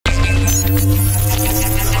All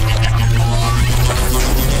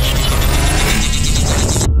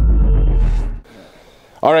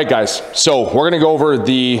right, guys, so we're gonna go over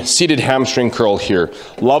the seated hamstring curl here.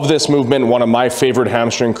 Love this movement, one of my favorite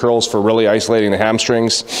hamstring curls for really isolating the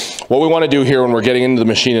hamstrings. What we wanna do here when we're getting into the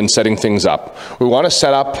machine and setting things up, we wanna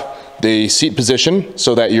set up the seat position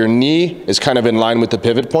so that your knee is kind of in line with the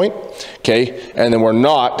pivot point, okay? And then we're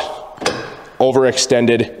not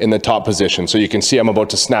overextended in the top position. So you can see I'm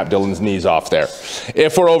about to snap Dillon's knees off there.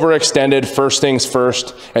 If we're overextended, first things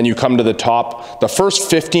first, and you come to the top, the first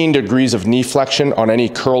 15 degrees of knee flexion on any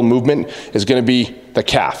curl movement is gonna be the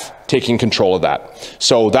calf, taking control of that.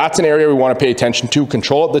 So that's an area we wanna pay attention to,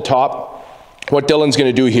 control at the top. What Dillon's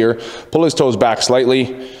gonna do here, pull his toes back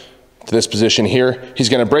slightly, to this position here, he's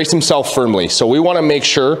gonna brace himself firmly. So we wanna make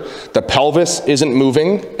sure the pelvis isn't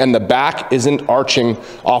moving and the back isn't arching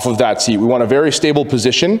off of that seat. We want a very stable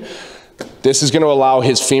position. This is gonna allow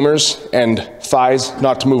his femurs and thighs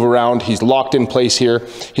not to move around. He's locked in place here.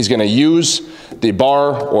 He's gonna use the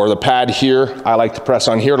bar or the pad here. I like to press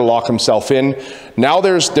on here to lock himself in. Now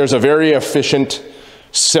there's a very efficient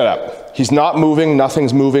setup. He's not moving,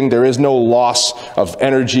 nothing's moving. There is no loss of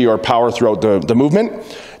energy or power throughout the movement.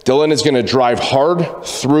 Dillon is gonna drive hard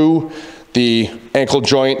through the ankle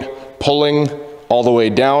joint, pulling all the way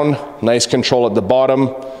down. Nice control at the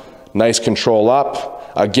bottom, nice control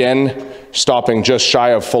up. Again, stopping just shy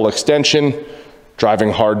of full extension,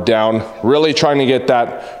 driving hard down, really trying to get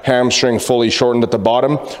that hamstring fully shortened at the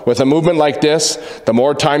bottom. With a movement like this, the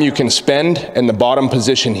more time you can spend in the bottom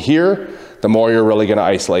position here, the more you're really gonna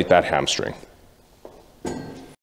isolate that hamstring.